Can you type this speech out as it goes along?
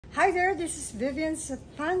Hi there, this is Vivian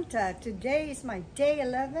Sapanta. Today is my day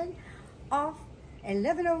 11 of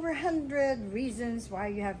 11 over 100 reasons why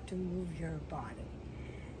you have to move your body.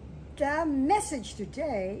 The message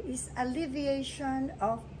today is alleviation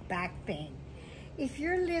of back pain. If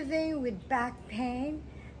you're living with back pain,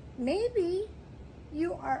 maybe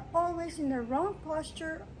you are always in the wrong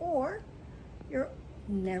posture or you're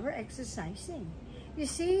never exercising. You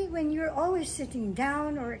see, when you're always sitting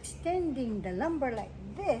down or extending the lumbar like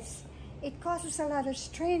this, it causes a lot of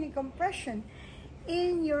strain and compression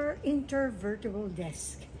in your intervertebral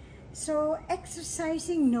disc. So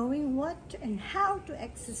exercising, knowing what and how to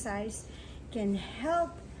exercise can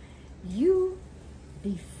help you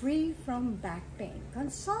be free from back pain.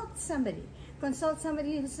 Consult somebody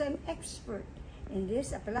who's an expert in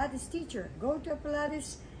this, a Pilates teacher. Go to a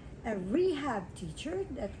Pilates rehab teacher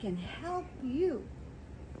that can help you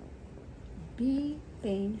be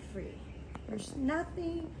pain-free. There's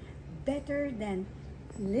nothing better than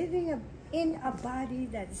living in a body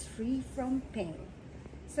that's free from pain.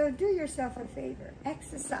 So do yourself a favor,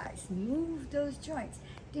 exercise, move those joints.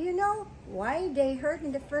 Do you know why they hurt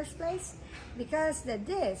in the first place? Because the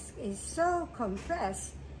disc is so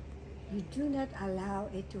compressed, you do not allow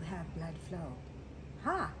it to have blood flow.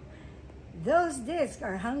 Those discs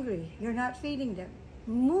are hungry. You're not feeding them.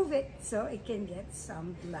 Move it so it can get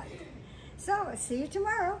some blood. So, see you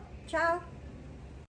tomorrow. Ciao.